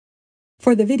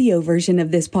For the video version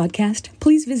of this podcast,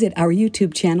 please visit our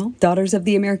YouTube channel, Daughters of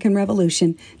the American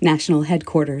Revolution, National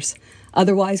Headquarters.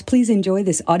 Otherwise, please enjoy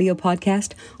this audio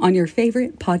podcast on your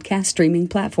favorite podcast streaming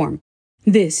platform.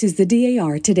 This is the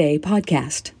DAR Today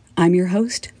podcast. I'm your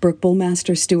host, Brooke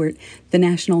Bullmaster Stewart, the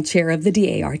National Chair of the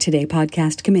DAR Today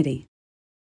Podcast Committee.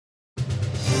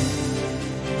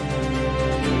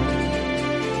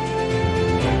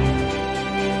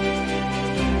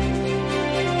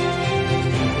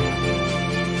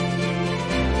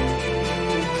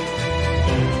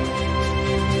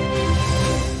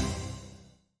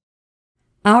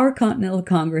 Our Continental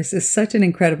Congress is such an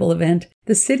incredible event.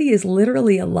 The city is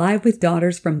literally alive with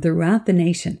daughters from throughout the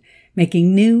nation,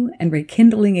 making new and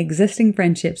rekindling existing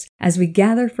friendships as we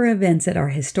gather for events at our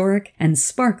historic and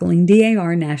sparkling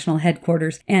DAR national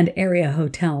headquarters and area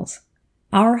hotels.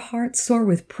 Our hearts soar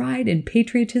with pride and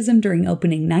patriotism during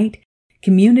opening night.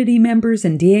 Community members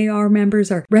and DAR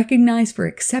members are recognized for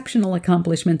exceptional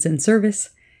accomplishments in service.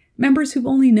 Members who've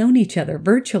only known each other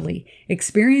virtually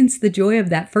experience the joy of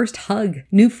that first hug.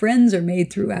 New friends are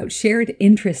made throughout shared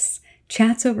interests,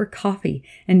 chats over coffee,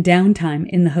 and downtime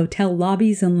in the hotel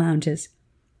lobbies and lounges.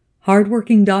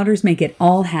 Hardworking daughters make it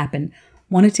all happen.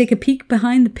 Want to take a peek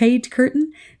behind the page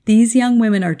curtain? These young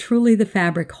women are truly the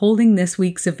fabric holding this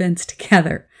week's events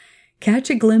together.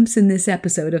 Catch a glimpse in this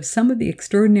episode of some of the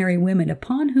extraordinary women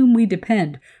upon whom we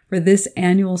depend for this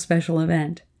annual special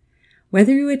event.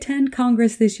 Whether you attend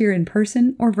Congress this year in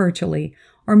person or virtually,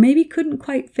 or maybe couldn't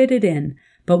quite fit it in,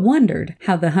 but wondered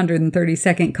how the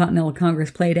 132nd Continental Congress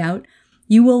played out,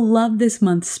 you will love this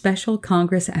month's special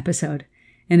Congress episode.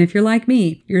 And if you're like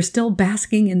me, you're still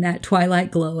basking in that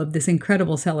twilight glow of this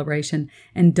incredible celebration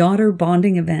and daughter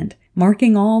bonding event,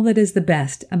 marking all that is the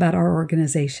best about our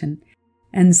organization.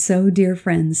 And so, dear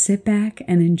friends, sit back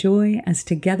and enjoy as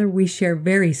together we share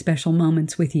very special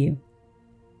moments with you.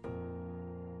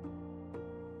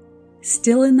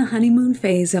 Still in the honeymoon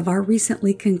phase of our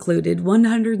recently concluded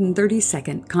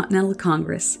 132nd Continental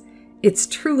Congress, it's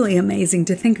truly amazing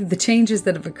to think of the changes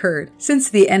that have occurred since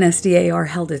the NSDAR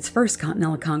held its first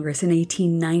Continental Congress in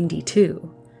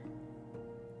 1892.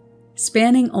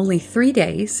 Spanning only 3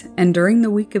 days, and during the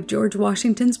week of George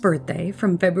Washington's birthday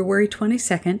from February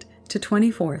 22nd to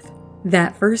 24th,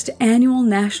 that first annual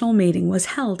national meeting was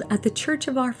held at the Church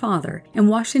of Our Father in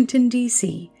Washington,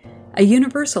 D.C., a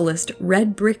Universalist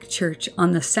red brick church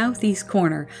on the southeast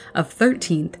corner of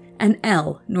 13th and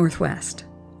L Northwest.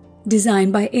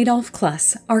 Designed by Adolph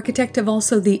Kluss, architect of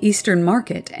also the Eastern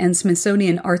Market and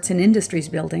Smithsonian Arts and Industries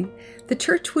Building, the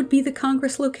church would be the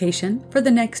Congress location for the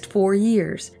next 4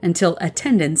 years until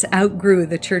attendance outgrew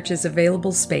the church's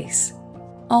available space.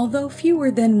 Although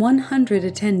fewer than 100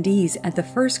 attendees at the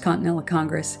first Continental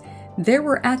Congress, there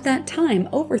were at that time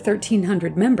over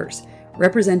 1,300 members,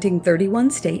 representing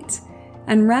 31 states,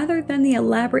 and rather than the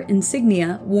elaborate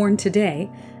insignia worn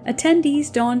today,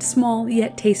 attendees donned small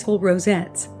yet tasteful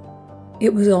rosettes.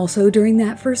 It was also during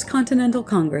that first Continental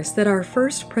Congress that our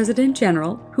first President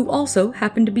General, who also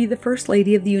happened to be the First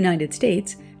Lady of the United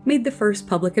States, made the first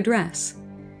public address.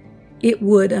 It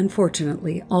would,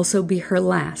 unfortunately, also be her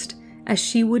last, as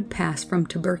she would pass from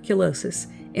tuberculosis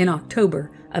in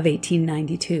October of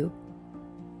 1892.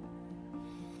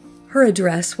 Her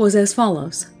address was as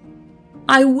follows: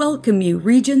 I welcome you,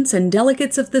 regents and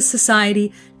delegates of the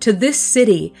Society, to this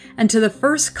city and to the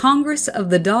first Congress of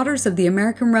the Daughters of the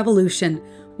American Revolution,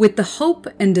 with the hope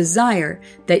and desire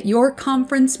that your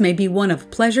conference may be one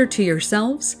of pleasure to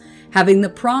yourselves, having the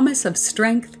promise of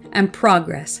strength and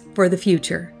progress for the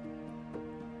future.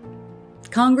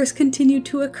 Congress continued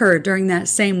to occur during that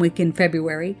same week in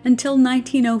February until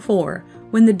 1904,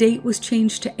 when the date was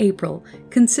changed to April,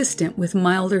 consistent with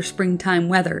milder springtime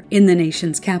weather in the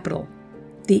nation's capital.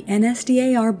 The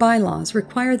NSDAR bylaws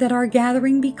require that our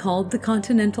gathering be called the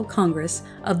Continental Congress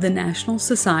of the National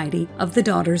Society of the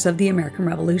Daughters of the American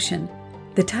Revolution.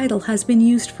 The title has been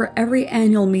used for every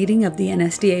annual meeting of the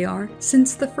NSDAR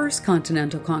since the first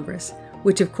Continental Congress,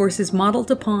 which of course is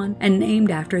modeled upon and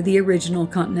named after the original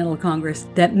Continental Congress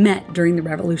that met during the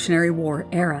Revolutionary War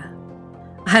era.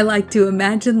 I like to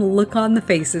imagine the look on the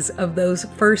faces of those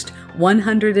first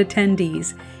 100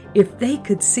 attendees if they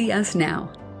could see us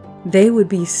now. They would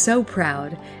be so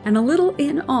proud and a little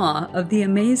in awe of the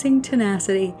amazing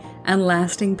tenacity and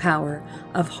lasting power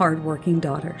of hardworking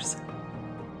daughters.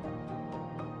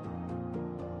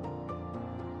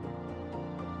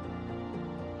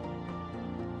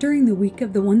 During the week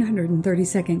of the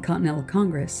 132nd Continental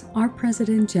Congress, our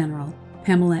President General,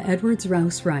 Pamela Edwards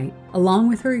Rouse Wright, along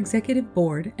with her executive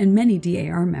board and many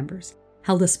DAR members,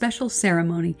 held a special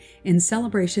ceremony in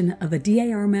celebration of a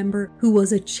DAR member who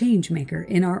was a change maker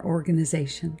in our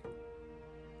organization.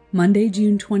 Monday,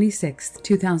 June 26,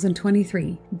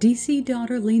 2023, DC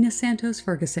daughter Lena Santos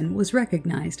Ferguson was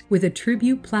recognized with a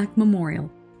tribute plaque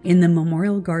memorial in the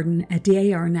Memorial Garden at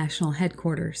DAR National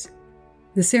Headquarters.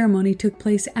 The ceremony took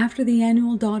place after the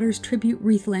annual Daughters Tribute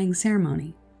Wreath-laying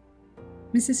ceremony.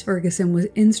 Mrs. Ferguson was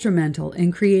instrumental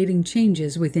in creating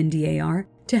changes within DAR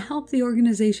to help the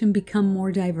organization become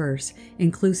more diverse,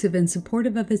 inclusive, and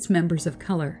supportive of its members of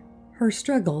color. Her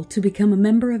struggle to become a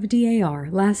member of DAR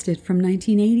lasted from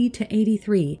 1980 to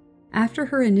 83, after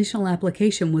her initial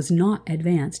application was not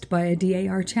advanced by a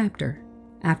DAR chapter.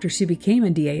 After she became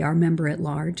a DAR member at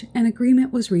large, an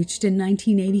agreement was reached in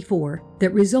 1984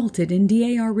 that resulted in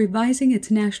DAR revising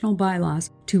its national bylaws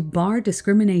to bar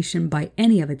discrimination by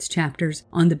any of its chapters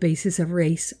on the basis of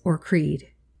race or creed.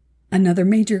 Another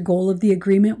major goal of the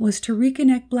agreement was to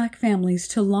reconnect Black families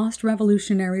to lost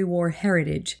Revolutionary War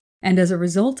heritage, and as a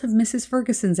result of Mrs.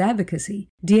 Ferguson's advocacy,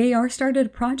 DAR started a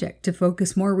project to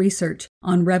focus more research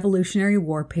on Revolutionary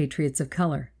War patriots of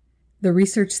color. The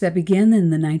research that began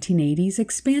in the 1980s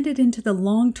expanded into the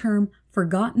long-term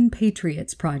Forgotten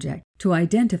Patriots Project to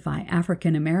identify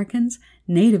African Americans,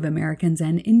 Native Americans,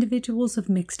 and individuals of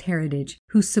mixed heritage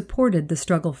who supported the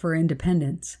struggle for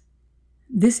independence.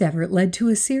 This effort led to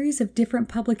a series of different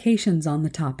publications on the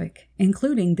topic,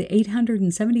 including the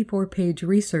 874-page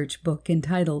research book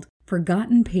entitled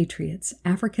Forgotten Patriots,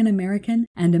 African American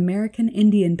and American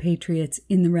Indian Patriots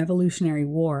in the Revolutionary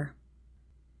War.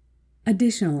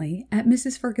 Additionally, at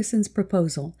Mrs. Ferguson's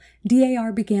proposal,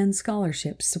 DAR began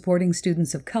scholarships supporting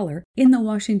students of color in the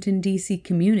Washington, D.C.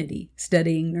 community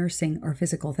studying nursing or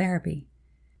physical therapy.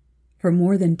 For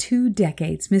more than 2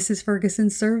 decades, Mrs. Ferguson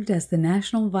served as the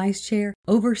National Vice Chair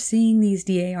overseeing these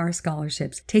DAR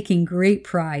scholarships, taking great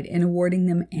pride in awarding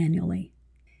them annually.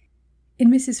 In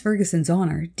Mrs. Ferguson's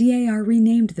honor, DAR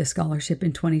renamed the scholarship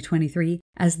in 2023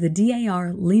 as the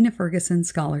DAR Lena Ferguson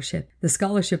Scholarship. The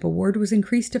scholarship award was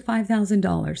increased to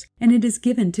 $5,000, and it is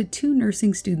given to 2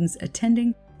 nursing students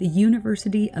attending the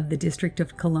University of the District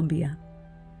of Columbia.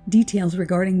 Details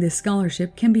regarding this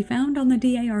scholarship can be found on the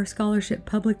DAR Scholarship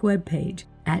public webpage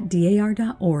at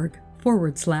dar.org/DAR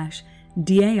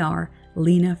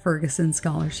Lena Ferguson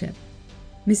Scholarship.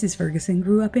 Mrs. Ferguson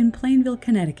grew up in Plainville,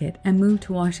 Connecticut, and moved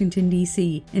to Washington,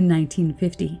 D.C. in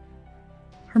 1950.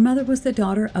 Her mother was the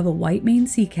daughter of a white Maine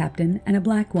sea captain and a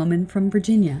black woman from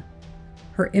Virginia.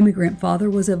 Her immigrant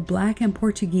father was of Black and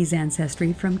Portuguese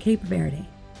ancestry from Cape Verde.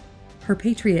 Her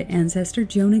Patriot ancestor,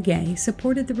 Jonah Gay,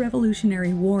 supported the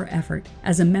Revolutionary War effort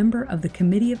as a member of the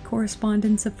Committee of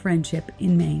Correspondence of Friendship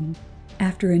in Maine.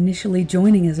 After initially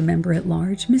joining as a member at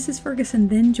large, Mrs. Ferguson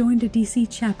then joined a D.C.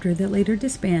 chapter that later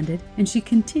disbanded, and she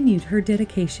continued her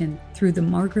dedication through the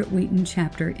Margaret Wheaton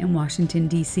chapter in Washington,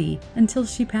 D.C. until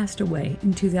she passed away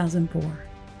in 2004.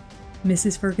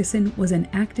 Mrs. Ferguson was an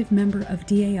active member of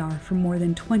DAR for more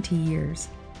than 20 years.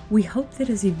 We hope that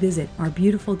as you visit our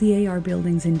beautiful DAR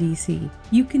buildings in D.C.,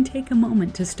 you can take a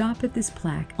moment to stop at this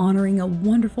plaque honoring a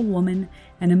wonderful woman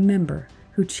and a member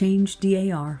who changed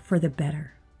DAR for the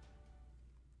better.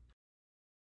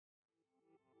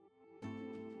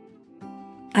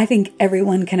 I think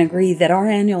everyone can agree that our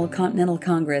annual Continental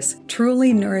Congress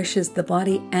truly nourishes the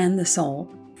body and the soul.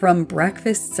 From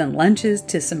breakfasts and lunches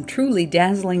to some truly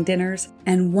dazzling dinners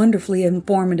and wonderfully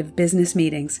informative business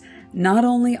meetings, not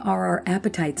only are our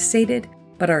appetites sated,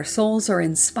 but our souls are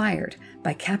inspired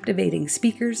by captivating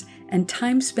speakers and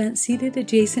time spent seated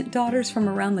adjacent daughters from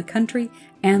around the country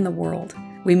and the world.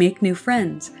 We make new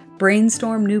friends,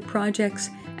 brainstorm new projects,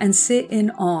 and sit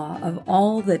in awe of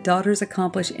all that daughters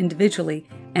accomplish individually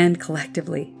and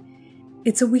collectively.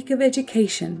 It's a week of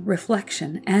education,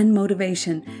 reflection, and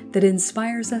motivation that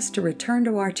inspires us to return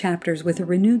to our chapters with a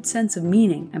renewed sense of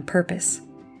meaning and purpose.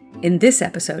 In this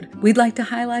episode, we'd like to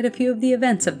highlight a few of the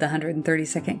events of the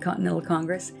 132nd Continental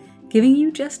Congress, giving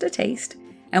you just a taste,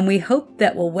 and we hope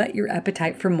that will whet your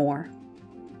appetite for more.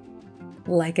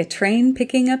 Like a train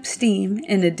picking up steam,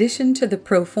 in addition to the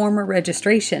pro forma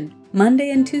registration, Monday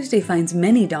and Tuesday finds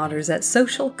many daughters at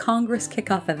social Congress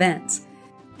kickoff events.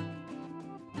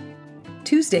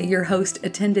 Tuesday, your host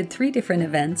attended 3 different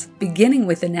events, beginning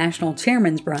with the National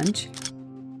Chairman's Brunch,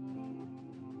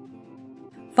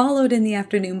 followed in the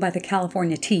afternoon by the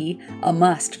California Tea, a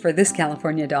must for this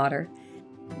California daughter,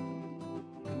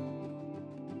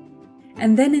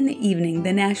 and then in the evening,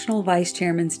 the National Vice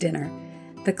Chairman's Dinner.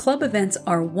 The club events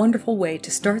are a wonderful way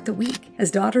to start the week, as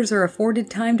daughters are afforded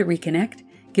time to reconnect,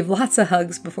 give lots of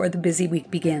hugs before the busy week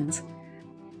begins.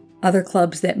 Other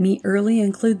clubs that meet early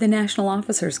include the National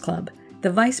Officers Club, the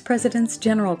Vice President's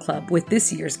General Club with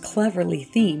this year's cleverly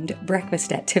themed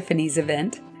Breakfast at Tiffany's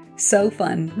event. So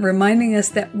fun, reminding us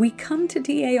that we come to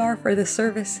DAR for the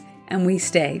service and we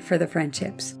stay for the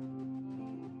friendships.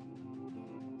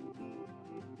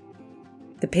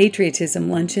 The Patriotism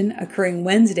Luncheon, occurring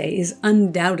Wednesday, is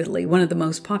undoubtedly one of the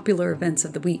most popular events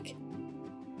of the week.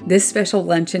 This special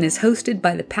luncheon is hosted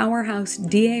by the powerhouse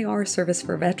DAR Service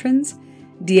for Veterans,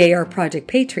 DAR Project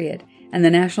Patriot, and the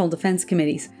National Defense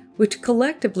Committees, which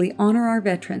collectively honor our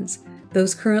veterans,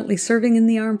 those currently serving in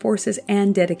the armed forces,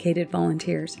 and dedicated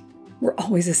volunteers. We're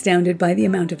always astounded by the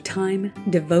amount of time,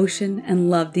 devotion, and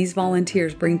love these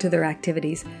volunteers bring to their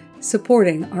activities,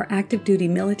 supporting our active duty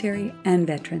military and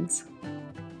veterans.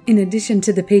 In addition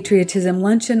to the Patriotism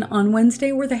Luncheon, on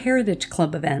Wednesday were the Heritage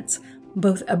Club events,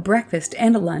 both a breakfast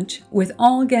and a lunch, with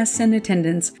all guests in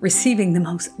attendance receiving the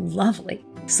most lovely,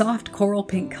 soft coral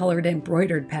pink colored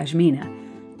embroidered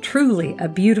pashmina. Truly a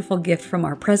beautiful gift from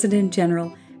our President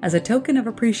General as a token of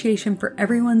appreciation for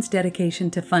everyone's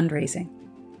dedication to fundraising.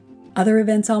 Other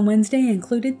events on Wednesday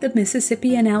included the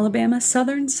Mississippi and Alabama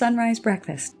Southern Sunrise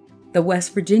Breakfast, the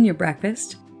West Virginia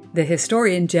Breakfast, the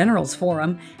Historian Generals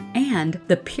Forum, and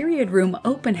the Period Room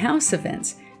Open House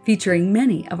events, featuring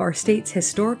many of our state's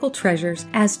historical treasures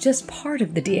as just part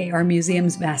of the DAR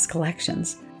Museum's vast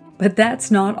collections. But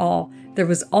that's not all. There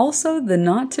was also the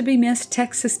not-to-be-missed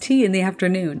Texas Tea in the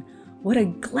afternoon. What a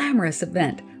glamorous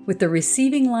event, with the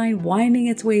receiving line winding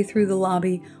its way through the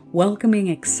lobby, welcoming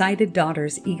excited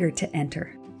daughters eager to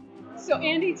enter. So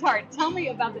Andy Tart, tell me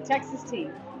about the Texas Tea.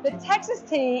 The Texas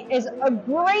Tea is a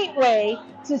great way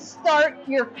to start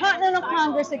your Continental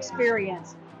Congress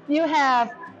experience. You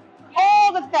have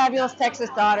all the fabulous Texas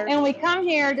daughters, and we come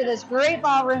here to this great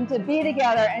ballroom to be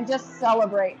together and just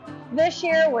celebrate. This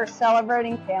year, we're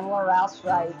celebrating Pamela Rouse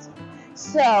Wright.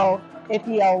 So, if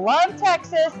you love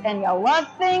Texas and you love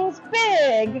things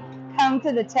big, come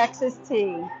to the Texas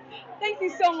Tea. Thank you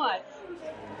so much.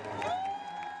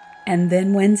 And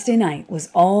then Wednesday night was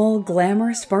all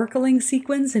glamour, sparkling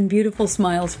sequins, and beautiful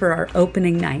smiles for our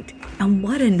opening night. And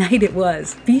what a night it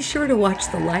was! Be sure to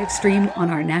watch the live stream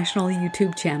on our national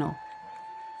YouTube channel.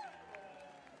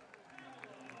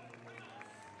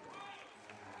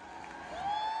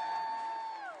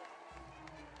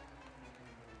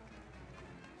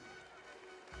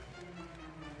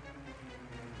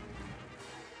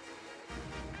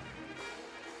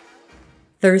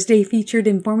 Thursday featured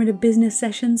informative business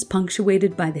sessions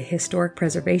punctuated by the Historic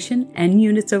Preservation and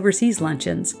Units Overseas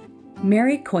luncheons.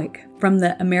 Mary Coik from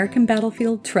the American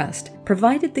Battlefield Trust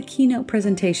provided the keynote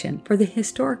presentation for the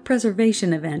Historic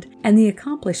Preservation event, and the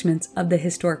accomplishments of the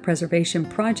Historic Preservation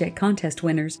Project contest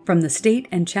winners from the state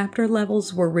and chapter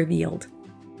levels were revealed.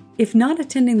 If not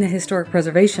attending the Historic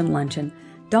Preservation luncheon,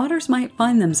 daughters might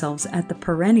find themselves at the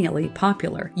perennially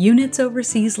popular Units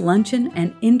Overseas luncheon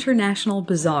and International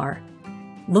Bazaar.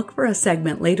 Look for a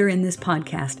segment later in this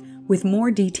podcast with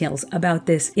more details about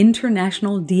this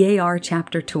International DAR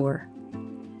chapter tour.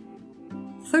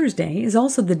 Thursday is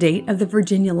also the date of the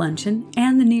Virginia Luncheon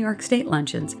and the New York State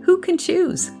Luncheons. Who can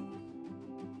choose?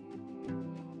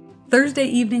 Thursday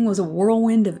evening was a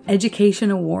whirlwind of education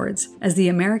awards as the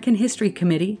American History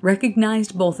Committee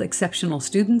recognized both exceptional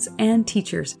students and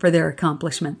teachers for their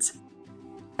accomplishments.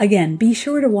 Again, be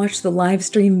sure to watch the live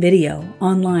stream video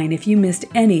online if you missed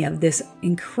any of this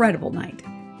incredible night.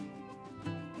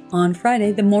 On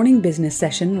Friday, the morning business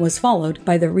session was followed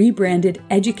by the rebranded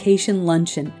Education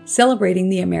Luncheon, celebrating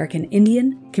the American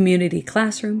Indian, Community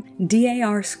Classroom,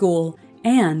 DAR School,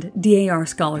 and DAR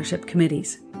Scholarship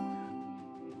Committees.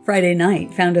 Friday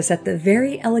night found us at the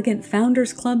very elegant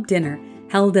Founders Club dinner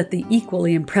held at the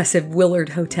equally impressive Willard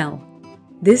Hotel.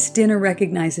 This dinner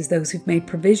recognizes those who've made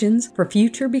provisions for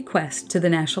future bequests to the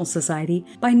National Society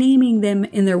by naming them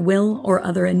in their will or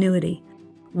other annuity.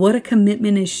 What a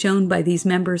commitment is shown by these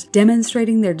members,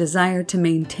 demonstrating their desire to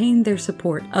maintain their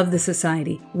support of the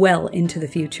Society well into the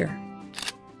future.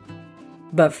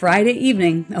 But Friday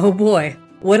evening, oh boy,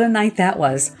 what a night that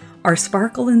was! Our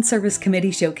Sparkle in Service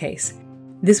Committee Showcase.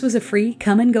 This was a free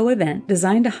come-and-go event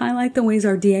designed to highlight the ways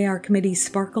our DAR committees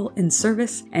sparkle in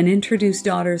service and introduce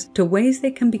daughters to ways they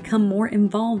can become more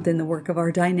involved in the work of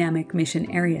our dynamic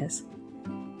mission areas.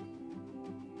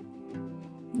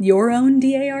 Your own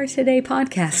DAR Today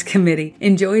podcast committee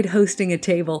enjoyed hosting a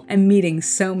table and meeting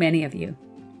so many of you.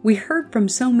 We heard from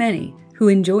so many who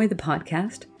enjoy the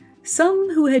podcast,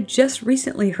 some who had just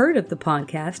recently heard of the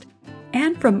podcast,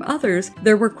 and from others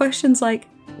there were questions like,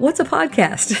 what's a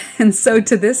podcast? And so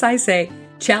to this I say,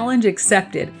 challenge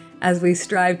accepted as we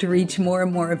strive to reach more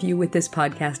and more of you with this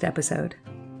podcast episode.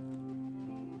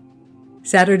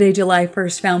 Saturday, July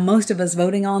 1st found most of us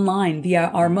voting online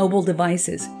via our mobile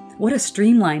devices. What a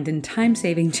streamlined and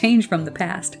time-saving change from the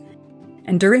past.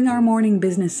 And during our morning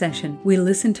business session, we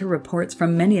listened to reports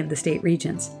from many of the state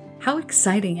regions. How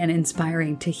exciting and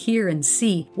inspiring to hear and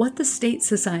see what the state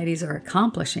societies are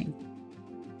accomplishing.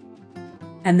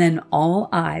 And then all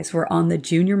eyes were on the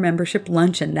junior membership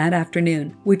luncheon that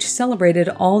afternoon, which celebrated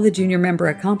all the junior member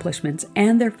accomplishments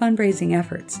and their fundraising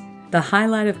efforts. The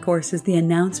highlight, of course, is the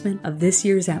announcement of this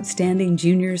year's outstanding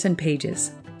juniors and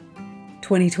pages.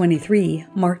 2023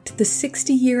 marked the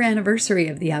 60-year anniversary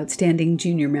of the Outstanding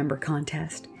Junior Member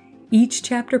Contest. Each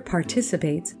chapter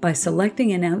participates by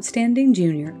selecting an outstanding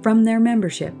junior from their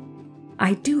membership.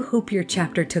 I do hope your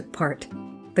chapter took part.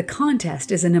 The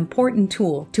contest is an important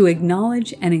tool to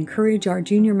acknowledge and encourage our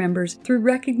junior members through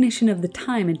recognition of the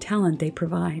time and talent they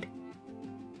provide.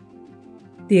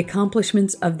 The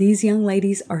accomplishments of these young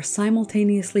ladies are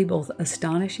simultaneously both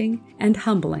astonishing and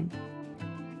humbling.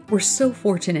 We're so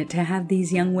fortunate to have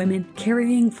these young women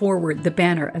carrying forward the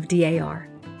banner of DAR.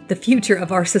 The future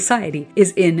of our society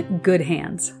is in good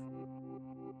hands.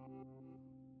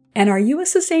 And are you a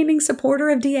sustaining supporter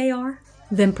of DAR?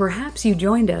 Then perhaps you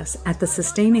joined us at the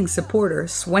Sustaining Supporter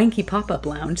Swanky Pop-Up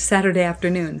Lounge Saturday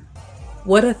afternoon.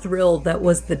 What a thrill that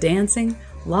was the dancing,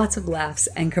 lots of laughs,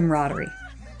 and camaraderie.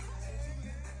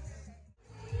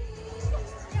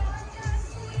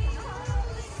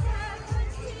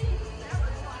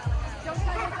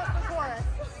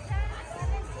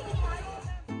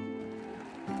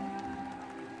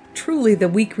 Truly, the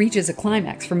week reaches a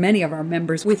climax for many of our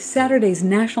members with Saturday's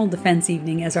National Defense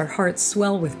Evening as our hearts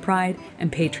swell with pride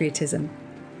and patriotism.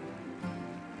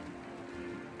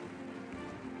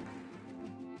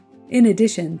 In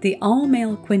addition, the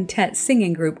all-male quintet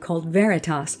singing group called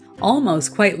Veritas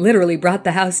almost quite literally brought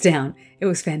the house down. It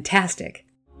was fantastic.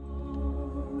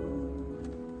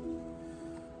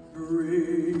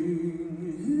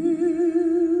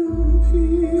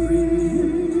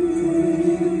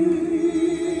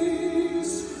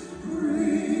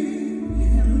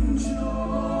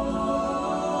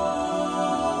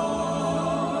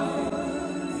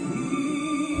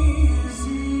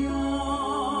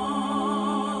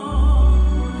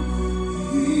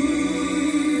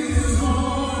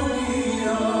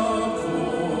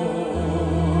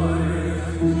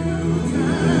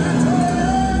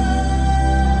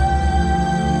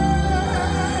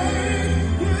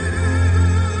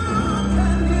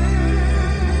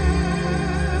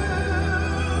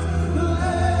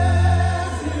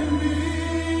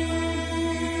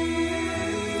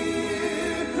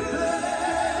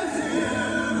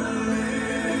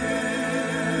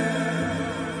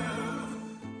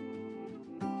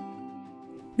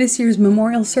 This year's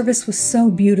memorial service was so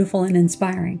beautiful and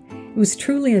inspiring. It was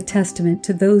truly a testament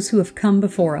to those who have come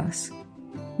before us.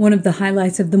 One of the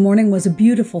highlights of the morning was a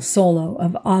beautiful solo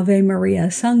of Ave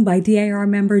Maria sung by DAR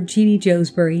member Jeannie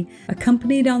Josbury,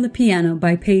 accompanied on the piano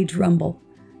by Paige Rumble.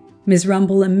 Ms.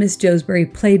 Rumble and Ms.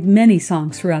 Josbury played many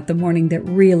songs throughout the morning that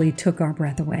really took our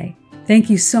breath away.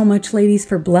 Thank you so much, ladies,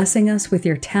 for blessing us with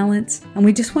your talents, and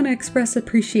we just want to express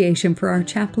appreciation for our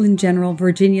Chaplain General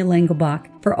Virginia Langelbach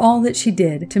for all that she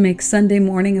did to make Sunday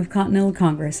morning of Continental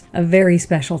Congress a very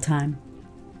special time.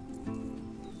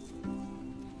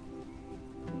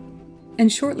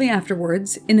 And shortly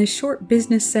afterwards, in a short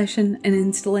business session and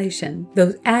installation,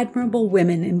 those admirable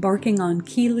women embarking on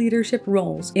key leadership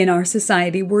roles in our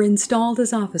society were installed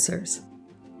as officers.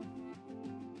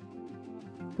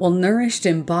 Well, nourished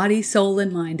in body, soul,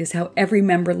 and mind is how every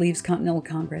member leaves Continental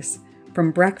Congress.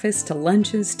 From breakfast to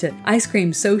lunches to ice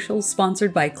cream socials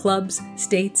sponsored by clubs,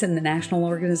 states, and the national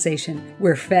organization,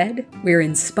 we're fed, we're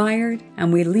inspired,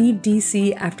 and we leave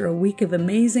DC after a week of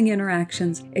amazing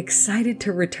interactions, excited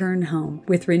to return home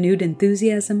with renewed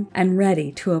enthusiasm and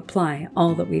ready to apply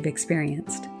all that we've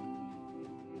experienced.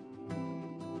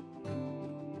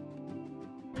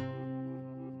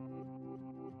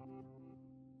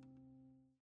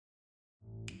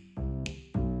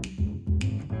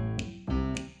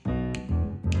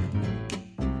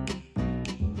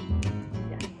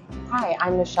 Hi,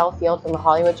 I'm Michelle Field from the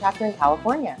Hollywood chapter in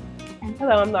California. And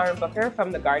hello, I'm Lauren Booker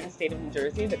from the Garden State of New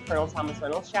Jersey, the Colonel Thomas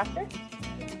Reynolds chapter.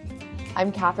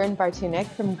 I'm Catherine Bartunik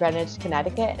from Greenwich,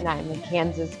 Connecticut, and I'm the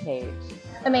Kansas page.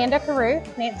 Amanda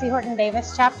Caruth, Nancy Horton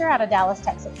Davis chapter out of Dallas,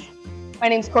 Texas. My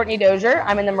name's Courtney Dozier.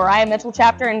 I'm in the Mariah Mitchell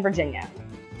chapter in Virginia.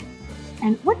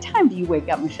 And what time do you wake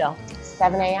up, Michelle?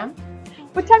 7 a.m.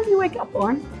 What time do you wake up,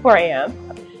 Lauren? 4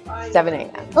 a.m. 7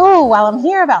 a.m. Oh, while I'm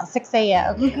here about 6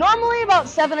 a.m. Normally about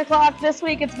 7 o'clock. This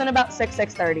week it's been about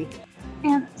 6:30.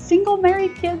 And single,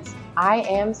 married kids? I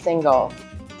am single.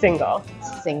 Single.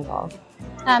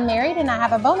 I'm married and I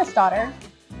have a bonus daughter.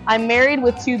 I'm married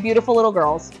with 2 beautiful little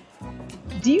girls.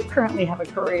 Do you currently have a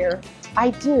career?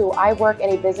 I do. I work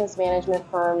at a business management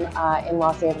firm in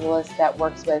Los Angeles that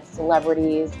works with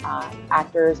celebrities,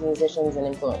 actors, musicians,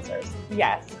 and influencers.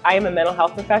 Yes, I am a mental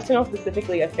health professional,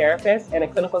 specifically a therapist and a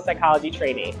clinical psychology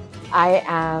trainee. I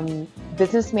am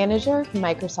business manager for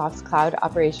Microsoft's Cloud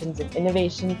Operations and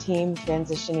Innovation team,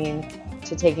 transitioning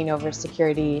to taking over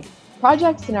security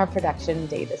projects in our production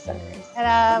data centers. And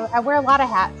I wear a lot of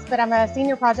hats, but I'm a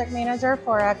senior project manager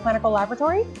for a clinical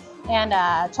laboratory and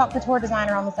a chalk couture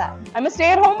designer on the set. I'm a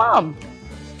stay-at-home mom.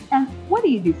 And what do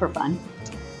you do for fun?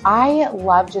 I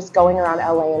love just going around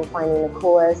LA and finding the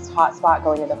coolest hotspot,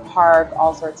 going to the park,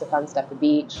 all sorts of fun stuff, the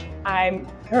beach. I'm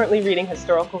currently reading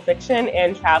historical fiction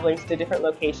and traveling to the different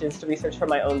locations to research for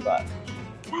my own book.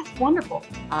 That's wonderful.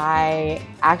 I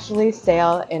actually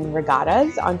sail in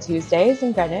regattas on Tuesdays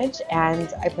in Greenwich,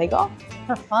 and I play golf.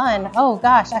 For fun, oh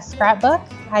gosh, I scrapbook,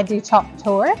 I do chalk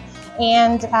couture,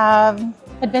 and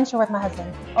adventure with my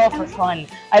husband. Oh, for fun.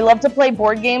 I love to play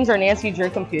board games or Nancy Drew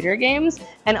computer games.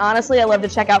 And honestly, I love to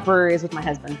check out breweries with my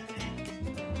husband.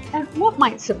 And what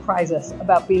might surprise us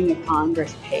about being a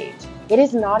Congress page? It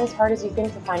is not as hard as you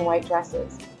think to find white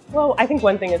dresses. Well, I think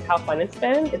one thing is how fun it's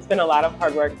been. It's been a lot of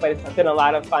hard work, but it's been a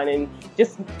lot of fun and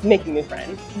just making new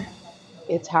friends.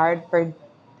 It's hard for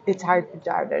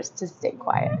daughters to stay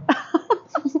quiet.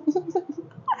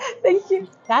 Thank you.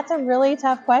 That's a really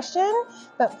tough question,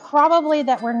 but probably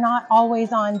that we're not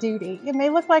always on duty. It may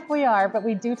look like we are, but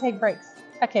we do take breaks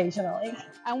occasionally.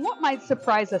 And what might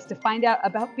surprise us to find out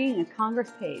about being a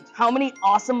Congress page? How many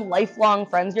awesome lifelong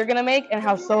friends you're going to make and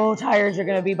how so tired you're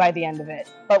going to be by the end of it,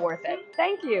 but worth it.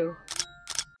 Thank you.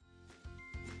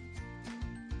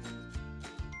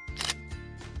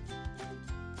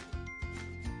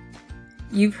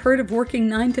 You've heard of working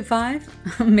 9 to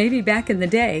 5? Maybe back in the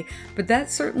day, but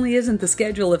that certainly isn't the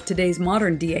schedule of today's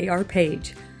modern DAR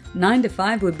page. 9 to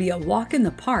 5 would be a walk in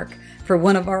the park for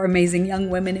one of our amazing young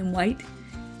women in white.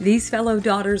 These fellow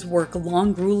daughters work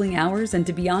long, grueling hours, and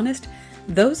to be honest,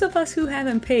 those of us who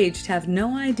haven't paged have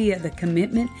no idea the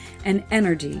commitment and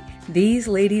energy these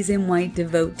ladies in white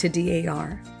devote to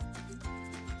DAR.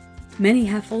 Many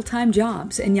have full-time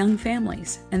jobs and young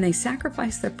families, and they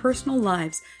sacrifice their personal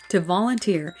lives to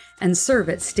volunteer and serve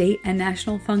at state and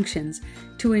national functions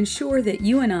to ensure that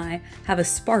you and I have a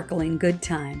sparkling good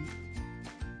time.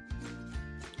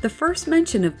 The first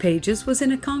mention of pages was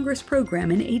in a Congress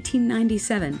program in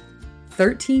 1897.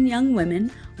 13 young women,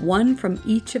 one from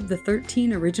each of the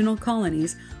 13 original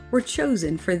colonies, were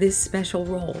chosen for this special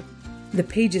role. The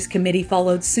Pages Committee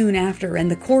followed soon after, and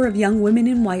the Corps of Young Women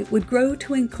in White would grow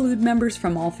to include members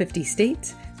from all 50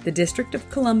 states, the District of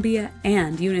Columbia,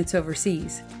 and units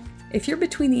overseas. If you're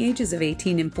between the ages of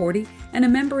 18 and 40 and a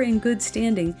member in good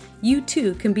standing, you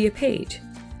too can be a page.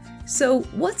 So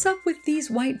what's up with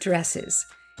these white dresses?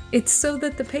 It's so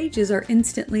that the pages are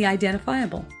instantly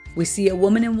identifiable. We see a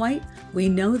woman in white, we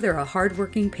know they're a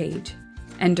hardworking page.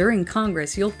 And during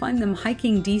Congress, you'll find them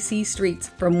hiking D.C. streets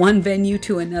from one venue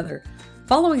to another.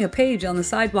 Following a page on the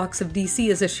sidewalks of D.C.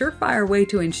 is a surefire way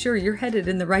to ensure you're headed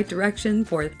in the right direction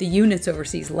for the Units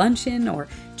Overseas Luncheon or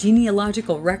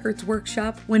Genealogical Records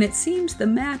Workshop when it seems the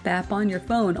map app on your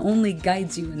phone only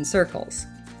guides you in circles.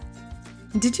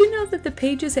 Did you know that the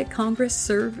pages at Congress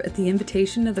serve at the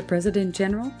invitation of the President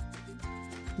General?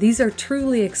 These are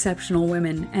truly exceptional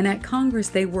women, and at Congress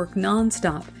they work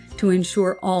non-stop to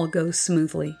ensure all goes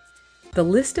smoothly. The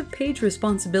list of page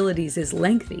responsibilities is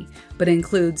lengthy, but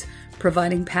includes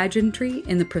providing pageantry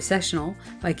in the processional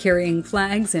by carrying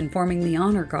flags and forming the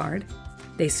honor guard.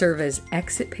 They serve as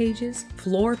exit pages,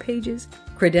 floor pages,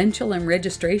 credential and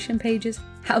registration pages,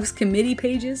 House committee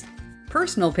pages,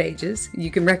 personal pages.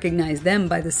 You can recognize them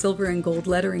by the silver and gold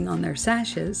lettering on their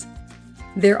sashes.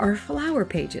 There are flower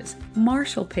pages,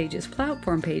 marshal pages,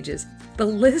 platform pages. The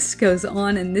list goes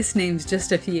on, and this name's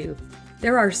just a few.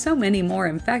 There are so many more.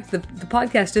 In fact, the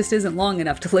podcast just isn't long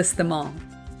enough to list them all.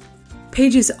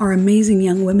 Pages are amazing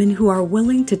young women who are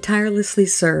willing to tirelessly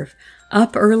serve.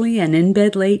 Up early and in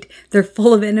bed late, they're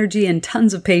full of energy and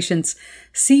tons of patience,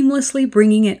 seamlessly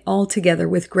bringing it all together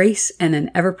with grace and an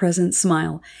ever-present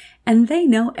smile. And they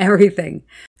know everything.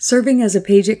 Serving as a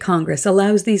page at Congress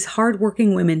allows these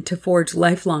hard-working women to forge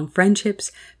lifelong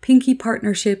friendships, pinky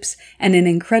partnerships, and an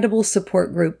incredible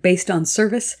support group based on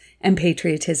service and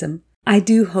patriotism. I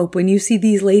do hope when you see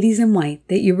these ladies in white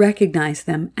that you recognize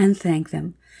them and thank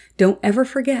them. Don't ever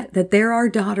forget that there are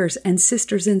daughters and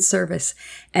sisters in service,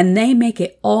 and they make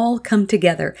it all come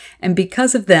together, and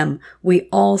because of them, we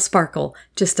all sparkle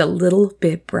just a little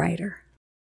bit brighter.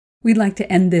 We'd like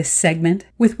to end this segment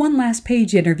with one last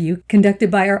page interview conducted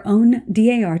by our own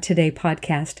DAR Today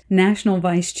podcast, National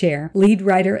Vice Chair, lead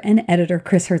writer and editor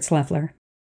Chris Hertzleffler.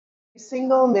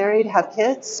 Single, married, have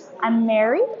kids? I'm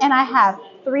married and I have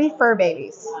 3 fur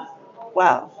babies.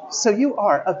 Wow. So you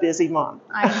are a busy mom.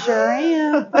 I sure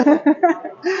am.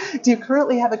 Do you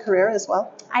currently have a career as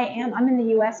well? I am. I'm in the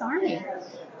U.S. Army.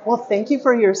 Well, thank you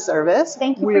for your service.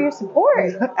 Thank you for your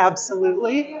support.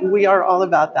 Absolutely. We are all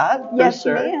about that. Yes,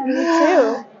 for sure. ma'am. Me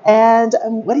too. And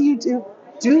what do you do?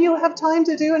 Do you have time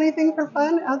to do anything for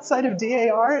fun outside of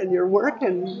DAR and your work?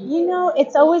 And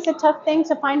It's always a tough thing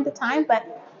to find the time,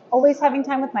 but always having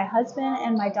time with my husband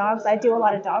and my dogs. I do a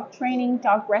lot of dog training,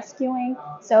 dog rescuing.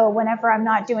 So whenever I'm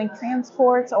not doing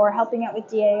transports or helping out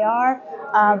with DAR,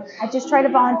 I just try to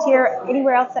volunteer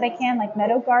anywhere else that I can, like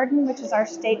Meadow Garden, which is our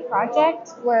state project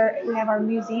where we have our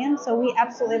museum. So we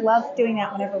absolutely love doing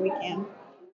that whenever we can.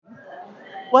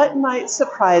 what might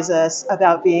surprise us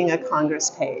about being a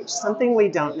Congress page? Something we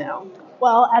don't know.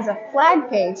 Well, as a flag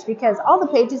page, because all the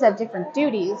pages have different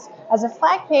duties, as a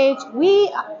flag page, we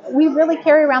really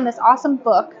carry around this awesome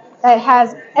book that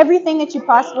has everything that you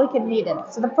possibly could need in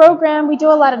it. So the program, we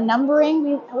do a lot of numbering.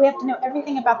 We have to know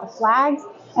everything about the flags.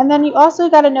 And then you also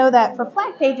got to know that for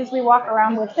flag pages, we walk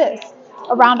around with this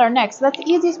around our neck. So that's the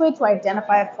easiest way to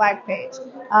identify a flag page.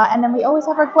 And then we always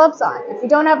have our gloves on. If we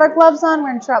don't have our gloves on,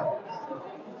 we're in trouble.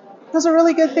 Those are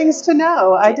really good things to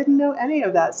know. I didn't know any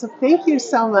of that. So thank you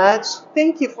so much.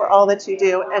 Thank you for all that you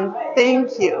do. And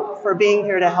thank you for being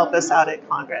here to help us out at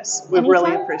Congress. We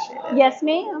really appreciate it. Yes,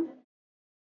 ma'am.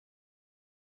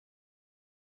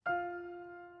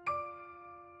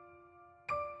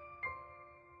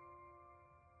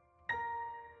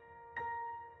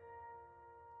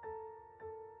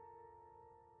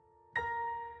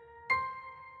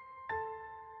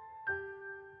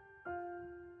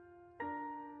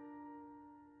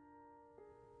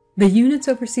 The Units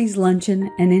Overseas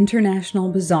Luncheon and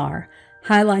International Bazaar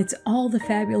highlights all the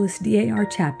fabulous DAR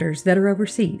chapters that are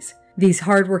overseas. These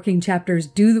hardworking chapters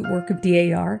do the work of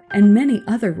DAR and many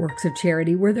other works of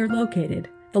charity where they're located.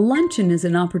 The luncheon is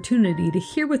an opportunity to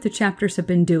hear what the chapters have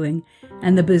been doing,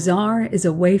 and the bazaar is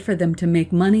a way for them to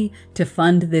make money to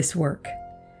fund this work.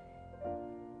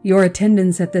 Your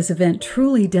attendance at this event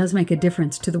truly does make a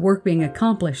difference to the work being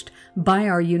accomplished by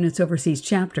our Units Overseas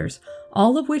chapters,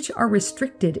 all of which are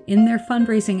restricted in their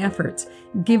fundraising efforts,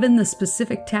 given the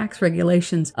specific tax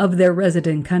regulations of their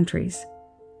resident countries.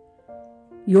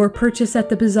 Your purchase at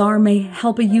the bazaar may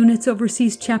help a Units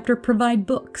Overseas chapter provide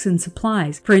books and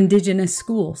supplies for Indigenous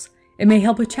schools. It may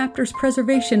help a chapter's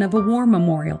preservation of a war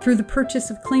memorial through the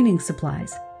purchase of cleaning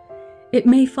supplies. It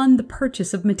may fund the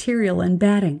purchase of material and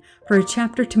batting for a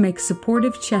chapter to make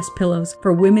supportive chest pillows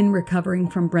for women recovering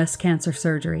from breast cancer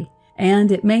surgery.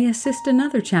 And it may assist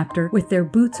another chapter with their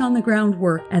boots-on-the-ground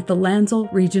work at the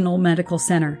Lansell Regional Medical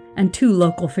Center and 2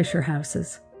 local Fisher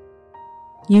houses.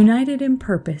 United in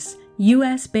purpose,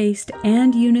 U.S.-based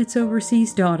and Units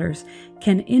Overseas daughters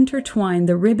can intertwine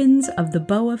the ribbons of the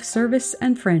bow of service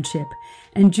and friendship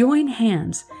and join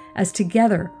hands as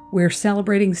together we're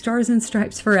celebrating Stars and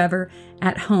Stripes forever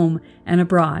at home and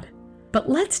abroad. But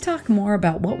let's talk more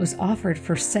about what was offered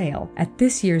for sale at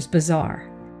this year's bazaar.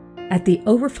 At the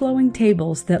overflowing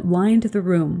tables that lined the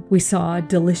room, we saw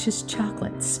delicious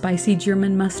chocolates, spicy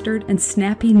German mustard, and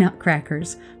snappy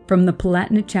nutcrackers from the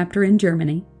Palatinate chapter in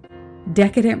Germany,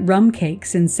 decadent rum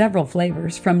cakes in several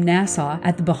flavors from Nassau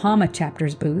at the Bahama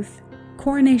chapter's booth,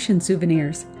 coronation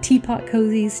souvenirs, teapot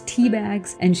cozies, tea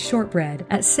bags, and shortbread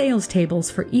at sales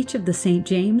tables for each of the St.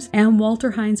 James and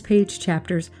Walter Hines Page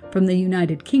chapters from the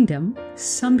United Kingdom,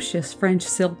 sumptuous French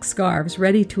silk scarves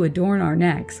ready to adorn our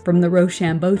necks from the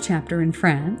Rochambeau chapter in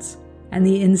France, and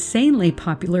the insanely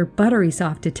popular buttery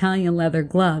soft Italian leather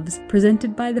gloves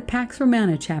presented by the Pax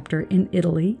Romana chapter in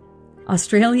Italy,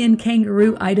 Australian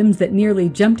kangaroo items that nearly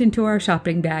jumped into our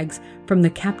shopping bags from the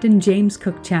Captain James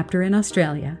Cook chapter in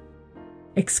Australia,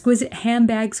 exquisite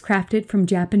handbags crafted from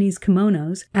Japanese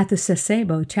kimonos at the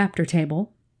Sasebo chapter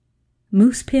table,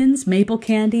 moose pins, maple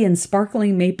candy, and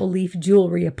sparkling maple leaf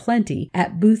jewelry aplenty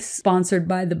at booths sponsored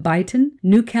by the Byton,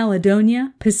 New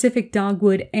Caledonia, Pacific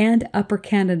Dogwood, and Upper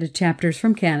Canada chapters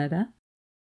from Canada,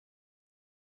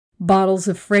 bottles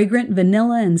of fragrant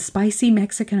vanilla and spicy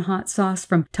Mexican hot sauce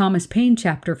from Thomas Paine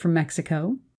chapter from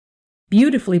Mexico,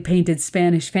 beautifully painted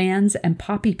Spanish fans and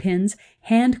poppy pins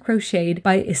hand-crocheted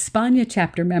by España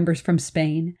chapter members from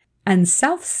Spain, and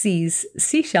South Seas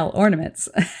seashell ornaments,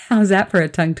 how's that for a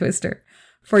tongue twister,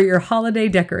 for your holiday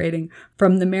decorating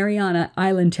from the Mariana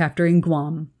Island chapter in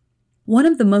Guam. One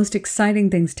of the most exciting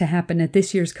things to happen at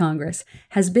this year's Congress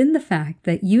has been the fact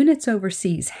that Units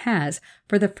Overseas has,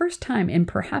 for the first time in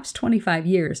perhaps 25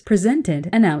 years, presented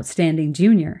an outstanding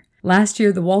junior. Last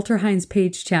year, the Walter Hines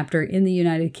Page chapter in the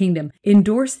United Kingdom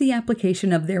endorsed the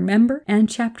application of their member and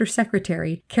chapter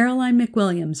secretary, Caroline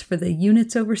McWilliams, for the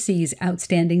Units Overseas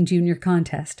Outstanding Junior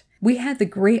Contest. We had the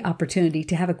great opportunity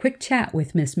to have a quick chat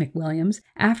with Miss McWilliams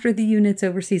after the Units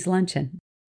Overseas luncheon.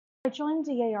 I joined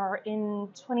DAR in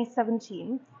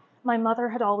 2017. My mother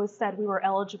had always said we were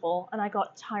eligible, and I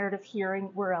got tired of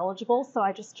hearing we're eligible, so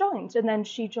I just joined, and then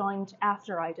she joined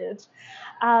after I did.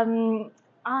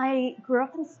 I grew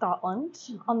up in Scotland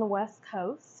on the west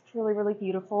coast, really, really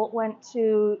beautiful. Went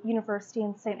to university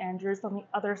in St. Andrews on the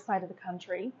other side of the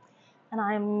country, and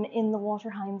I'm in the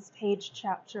Walter Hines Page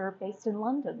chapter based in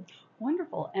London.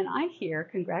 Wonderful. And I hear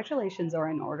congratulations are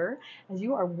in order, as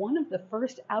you are one of the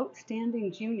first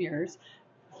outstanding juniors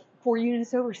for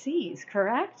Units Overseas,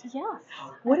 correct? Yes,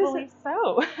 What I is believe it?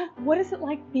 so. What is it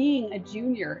like being a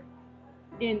junior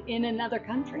in another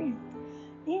country?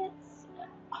 It's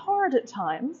hard at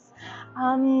times.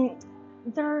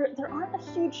 There aren't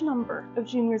a huge number of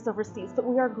juniors overseas, but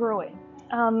we are growing.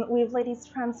 We have ladies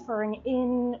transferring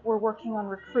in, we're working on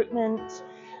recruitment,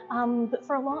 but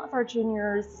for a lot of our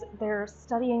juniors, they're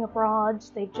studying abroad,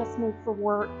 they've just moved for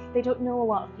work, they don't know a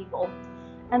lot of people.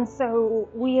 And so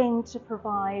we aim to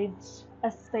provide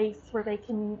a space where they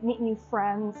can meet new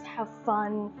friends, have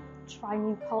fun, try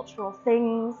new cultural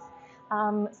things.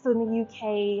 So in the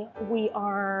UK,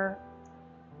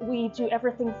 we do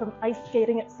everything from ice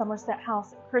skating at Somerset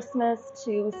House at Christmas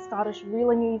to Scottish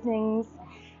reeling evenings,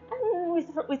 and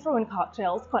we throw in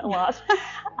cocktails quite a lot.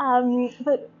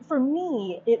 But for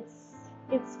me,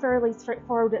 it's fairly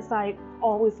straightforward, as I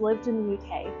always lived in the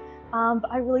UK.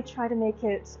 But I really try to make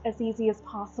it as easy as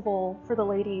possible for the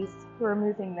ladies who are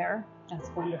moving there. That's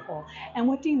wonderful. And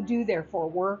what do you do there for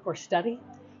work or study?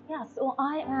 Yes, well,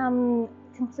 I am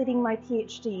completing my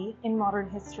PhD in modern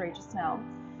history just now,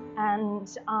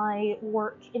 and I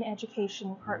work in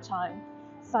education part-time.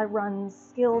 So I run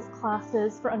skills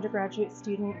classes for undergraduate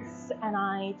students, and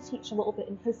I teach a little bit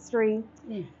in history.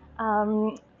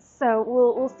 So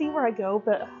we'll see where I go,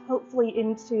 but hopefully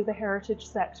into the heritage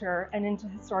sector and into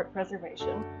historic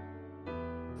preservation.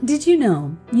 Did you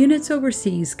know Units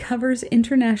Overseas covers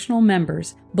international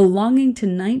members belonging to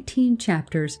 19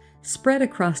 chapters spread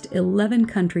across 11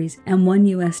 countries and 1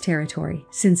 U.S. territory?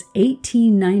 Since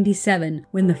 1897,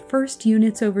 when the first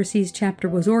Units Overseas chapter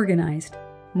was organized,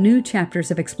 new chapters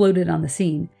have exploded on the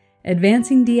scene,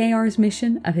 advancing DAR's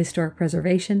mission of historic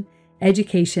preservation,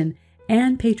 education,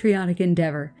 and patriotic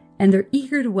endeavor, and they're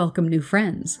eager to welcome new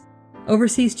friends.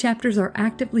 Overseas chapters are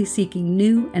actively seeking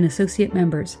new and associate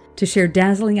members to share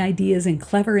dazzling ideas and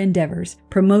clever endeavors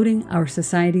promoting our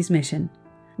society's mission.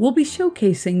 We'll be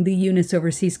showcasing the Units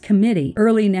Overseas Committee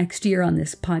early next year on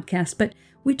this podcast, but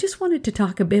we just wanted to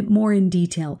talk a bit more in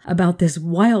detail about this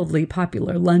wildly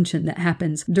popular luncheon that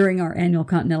happens during our annual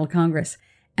Continental Congress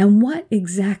and what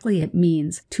exactly it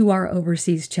means to our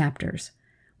overseas chapters.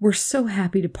 We're so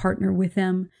happy to partner with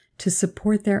them to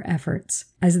support their efforts,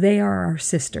 as they are our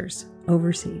sisters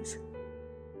overseas.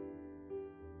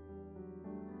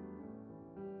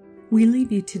 We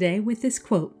leave you today with this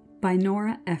quote by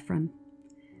Nora Ephron.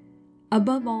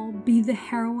 "Above all, be the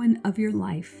heroine of your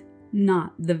life,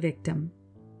 not the victim."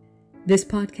 This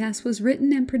podcast was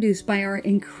written and produced by our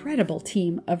incredible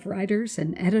team of writers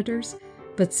and editors,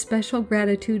 but special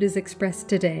gratitude is expressed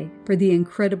today for the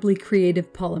incredibly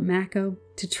creative Paula Macco,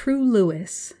 to True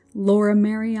Lewis, Laura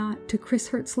Marriott, to Chris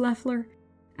Hertz-Leffler,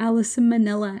 Allison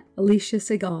Manila, Alicia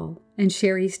Segal, and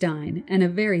Sherry Stein, and a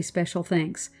very special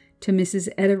thanks to Mrs.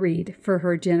 Etta Reed for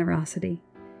her generosity.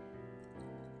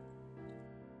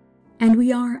 And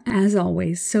we are, as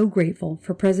always, so grateful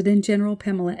for President General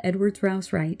Pamela Edwards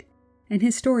Rouse Wright and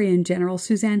Historian General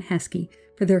Suzanne Heskey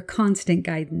for their constant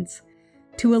guidance,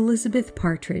 to Elizabeth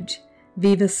Partridge,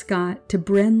 Viva Scott, to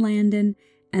Bren Landon,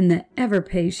 and the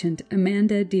ever-patient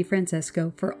Amanda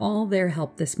DiFrancesco for all their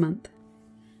help this month.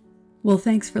 Well,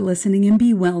 thanks for listening, and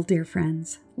be well, dear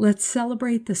friends. Let's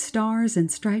celebrate the stars and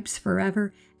stripes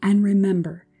forever, and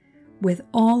remember, with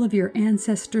all of your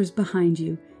ancestors behind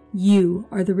you, you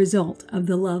are the result of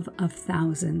the love of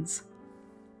thousands.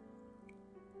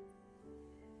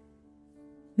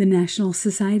 The National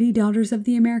Society Daughters of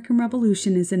the American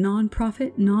Revolution is a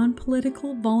nonprofit,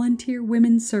 non-political, volunteer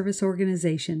women's service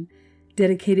organization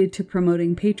dedicated to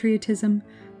promoting patriotism,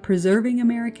 preserving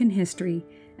American history,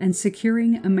 and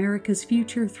securing America's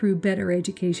future through better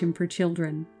education for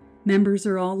children. Members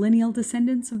are all lineal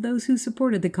descendants of those who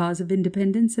supported the cause of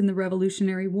independence in the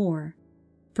Revolutionary War.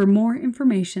 For more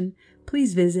information,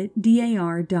 please visit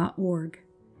dar.org.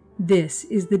 This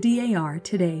is the DAR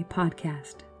Today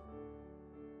podcast.